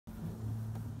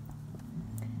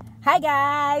Hi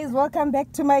guys, welcome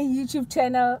back to my YouTube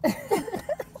channel.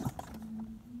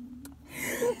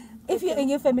 If you're a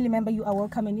new family member, you are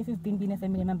welcome, and if you've been a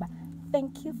family member,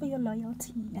 thank you for your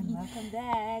loyalty. And welcome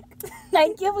back.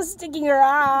 Thank you for sticking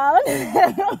around.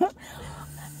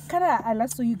 I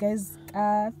last saw you guys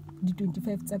the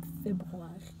 25th of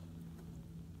February.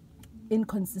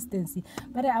 Inconsistency.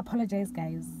 But I apologize,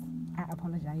 guys. I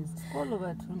apologize.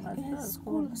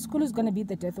 School is gonna be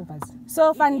the death of us.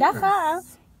 So Vandaga,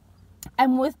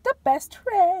 I'm with the best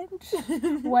friend.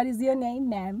 What is your name,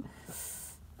 ma'am?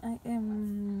 I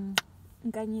am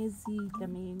Nkanyezi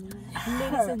Dlamini.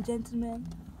 Ladies and gentlemen.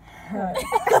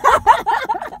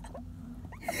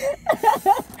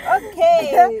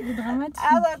 Okay.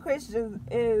 Other question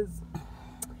is,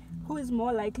 who is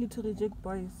more likely to reject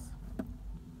boys?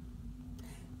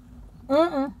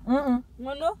 No?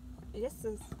 Yes,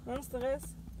 sis. No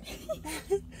stress.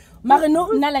 No,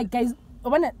 like guys,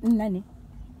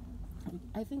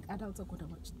 I think adults are gonna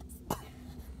watch this.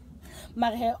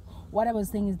 What I was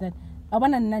saying is that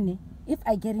if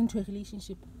I get into a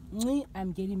relationship,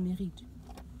 I'm getting married.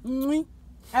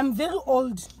 I'm very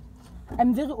old.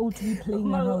 I'm very old to be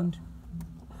playing around.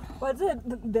 What's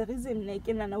the reason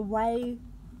why?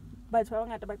 But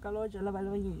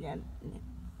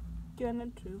you're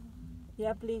not true.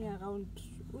 You're playing around.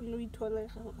 What's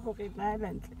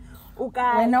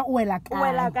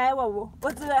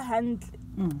the hand?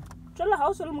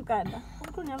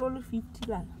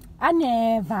 I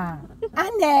never.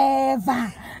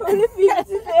 Only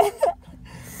 50 there.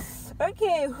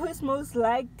 Okay, who's most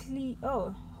likely?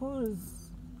 Oh, who's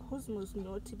most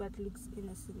naughty but looks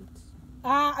innocent?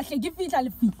 I should give it a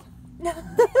feet.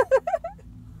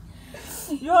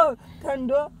 Yo,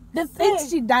 Tando. The things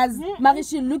she does, Mary,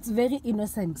 she looks very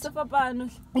innocent.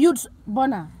 You'd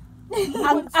Bona.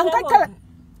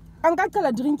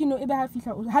 Angakala drinking no ebe ha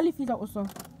fihla also.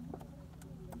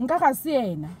 Nkaka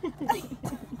siena.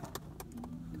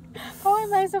 How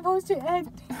am I supposed to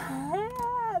act?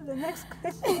 The next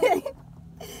question.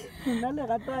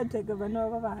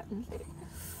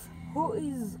 Who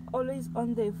is always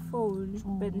on their phone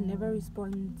but never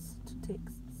responds to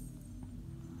texts?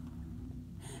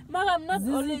 I'm not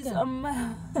always on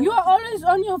my... You are always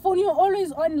on your phone, you're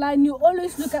always online, you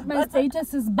always look at my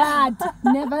statuses, but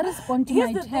never respond to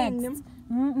my texts.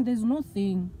 There's no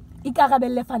thing.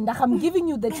 I'm giving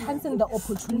you the chance and the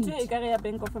opportunity.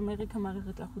 Bank of America.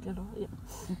 Yeah.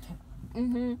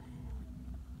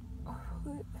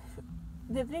 Okay.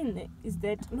 The thing is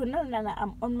that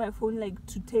I'm on my phone like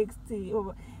to text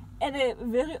and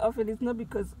very often it's not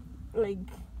because like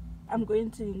I'm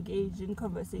going to engage in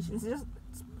conversations. It's just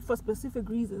for specific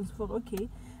reasons.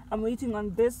 I'm waiting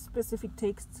on this specific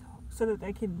text so that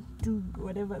I can do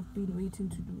whatever I've been waiting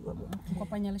to do.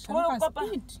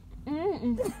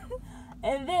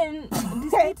 And then the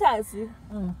status,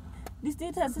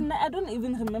 I don't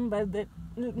even remember that.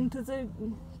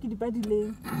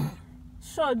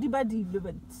 Sure,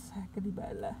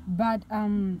 but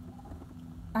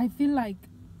I feel like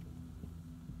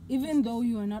even though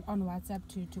you are not on WhatsApp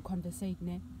to conversate,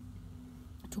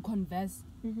 to converse,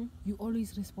 you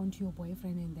always respond to your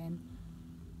boyfriend and then.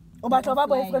 Boyfriend.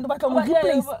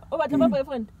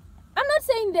 I'm not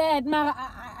saying that, Mara.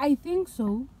 I think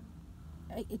so.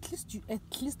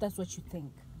 At least that's what you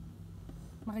think.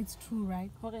 Mara, it's true,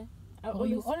 right? Okay.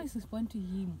 You always respond to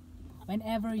him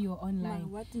whenever you're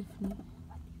online. What if me?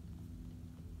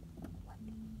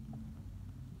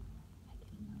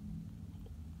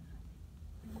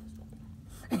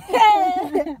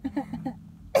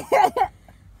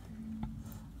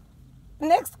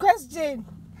 Next question.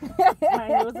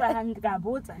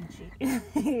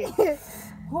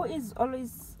 Who is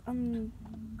always on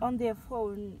their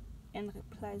phone and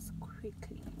replies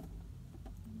quickly?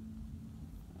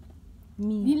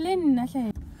 Me.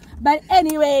 But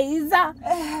anyways, now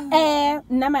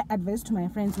my advice to my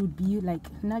friends would be like,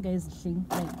 guys,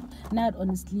 I'd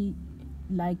honestly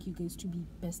like you guys to be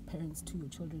best parents to your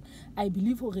children. I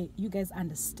believe you guys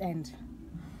understand.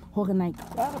 No,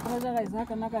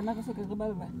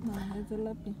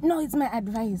 it's my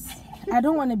advice. I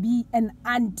don't want to be an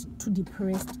aunt to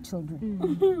depressed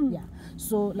children. Yeah.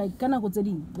 So like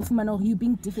you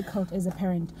being difficult as a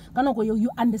parent. You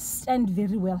understand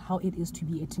very well how it is to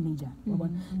be a teenager.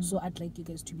 So I'd like you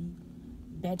guys to be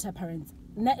better parents.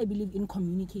 Now I believe in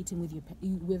communicating with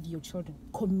your children.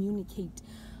 Communicate.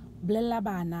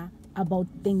 About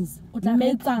things,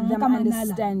 make them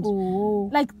understand.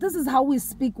 Like this is how we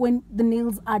speak when the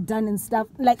nails are done and stuff.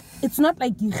 Like it's not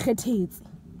like you hate it.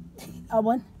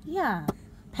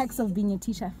 Packs of being a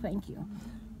teacher. Thank you.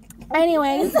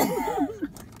 Anyways,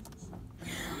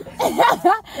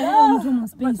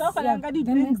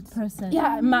 The next person.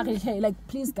 Yeah, like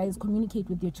please guys, communicate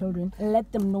with your children.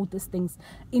 Let them know these things.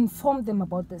 Inform them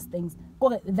about these things.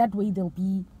 That way they'll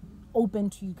be open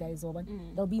to you guys.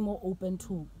 They'll be more open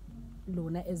to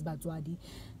Lona as Batswadi.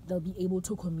 They'll be able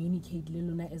to communicate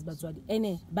Lona as Batswadi.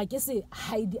 And I guess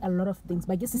hide a lot of things.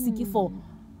 But I guess it's for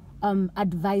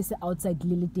advice outside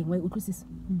Lily thing.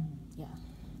 Yeah.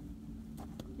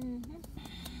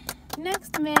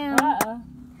 Next, ma'am.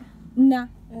 Nah.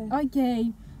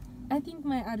 Okay. I think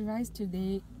my advice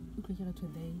today is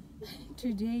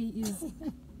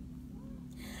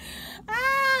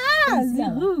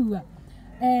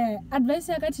advice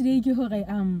I got today is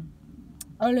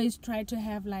always try to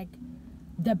have like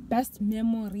the best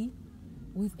memory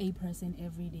with a person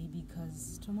every day,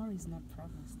 because tomorrow is not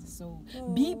promised. So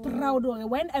be proud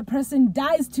when a person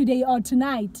dies today or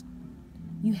tonight.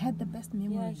 You had the best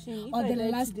memory or the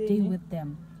last day with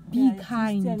them. Be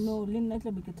kind.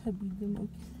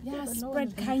 Yeah,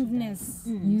 spread kindness.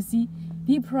 You see,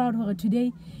 be proud of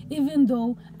today. Even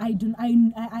though I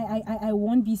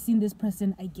won't be seeing this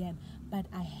person again, but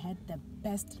I had the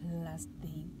best last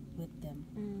day with them.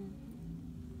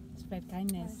 Spread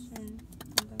kindness.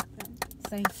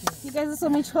 Thank you. You guys are so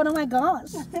mature. Oh my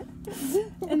gosh.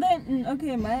 And then,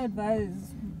 okay, my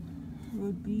advice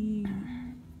would be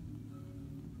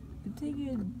to take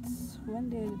it one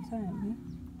day at a time.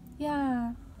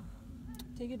 Yeah.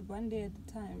 Take it one day at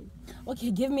a time.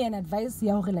 Okay, give me an advice,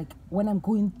 like when I'm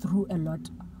going through a lot,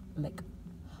 like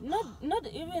not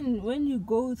even when you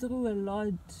go through a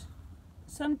lot.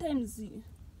 Sometimes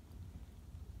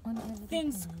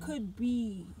things could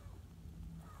be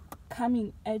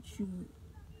coming at you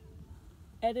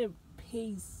at a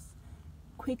pace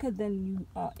quicker than you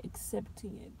are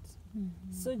accepting it.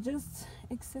 So just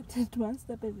accept it one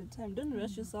step at a time. Don't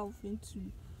rush yourself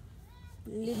into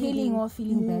healing or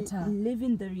feeling better. Live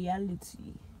in the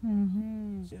reality.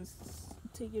 Just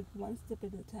take it one step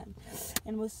at a time.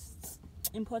 And most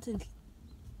importantly,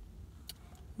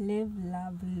 live,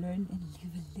 love, learn, and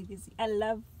leave a legacy. I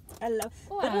love.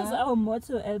 Wow. That was our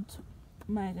motto at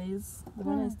my race. The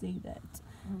one I stayed at.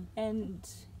 And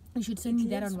you should send me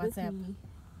that on WhatsApp.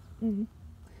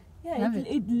 Yeah,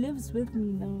 it lives with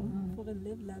me now. For a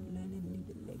live, love, learn, and leave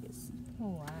a legacy.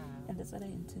 Wow. And that's what I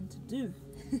intend to do.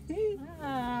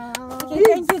 Okay,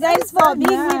 thank you guys for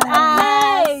being with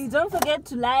us. Hey, don't forget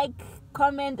to like,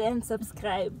 comment, and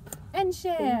subscribe. And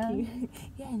share. Thank you.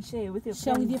 Yeah, and share with your friends.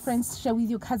 Share with your friends, share with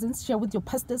your cousins, share with your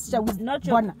pastors, share with not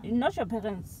your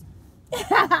parents.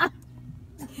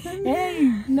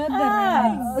 Hey, not the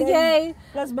rest. Okay.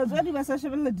 Plus, but what was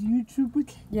YouTube?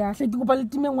 Yeah,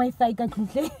 Wi-Fi.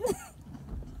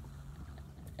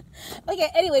 Okay,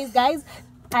 anyways, guys,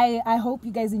 I hope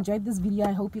you guys enjoyed this video.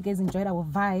 I hope you guys enjoyed our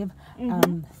vibe.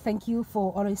 Thank you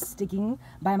for always sticking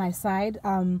by my side.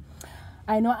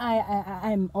 I know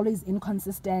I'm always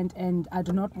inconsistent and I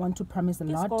do not want to promise a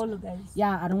lot. Guys.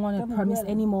 Yeah, I don't want to promise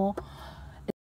anymore.